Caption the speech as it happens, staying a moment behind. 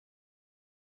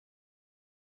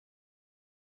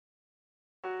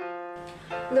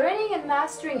Learning and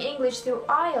mastering English through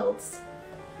IELTS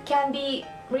can be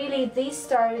really the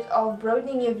start of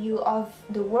broadening your view of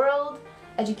the world,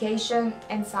 education,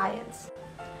 and science.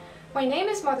 My name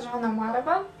is Marjana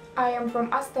Marava. I am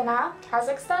from Astana,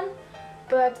 Kazakhstan,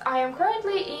 but I am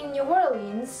currently in New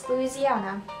Orleans,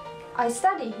 Louisiana. I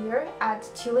study here at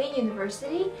Tulane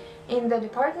University in the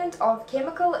Department of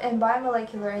Chemical and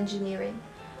Biomolecular Engineering.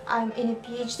 I'm in a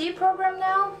PhD program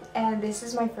now, and this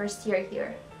is my first year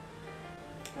here.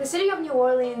 The city of New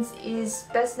Orleans is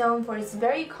best known for its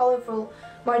very colorful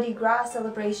Mardi Gras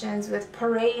celebrations with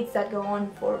parades that go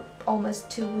on for almost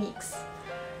 2 weeks.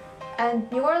 And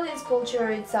New Orleans culture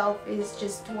itself is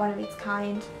just one of its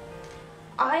kind.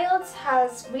 IELTS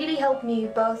has really helped me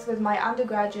both with my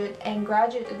undergraduate and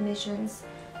graduate admissions,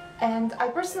 and I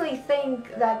personally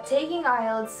think that taking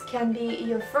IELTS can be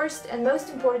your first and most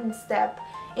important step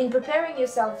in preparing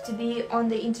yourself to be on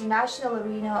the international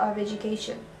arena of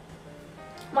education.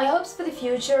 My hopes for the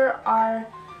future are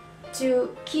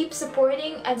to keep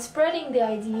supporting and spreading the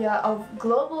idea of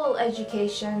global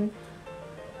education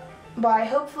by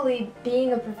hopefully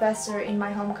being a professor in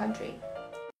my home country.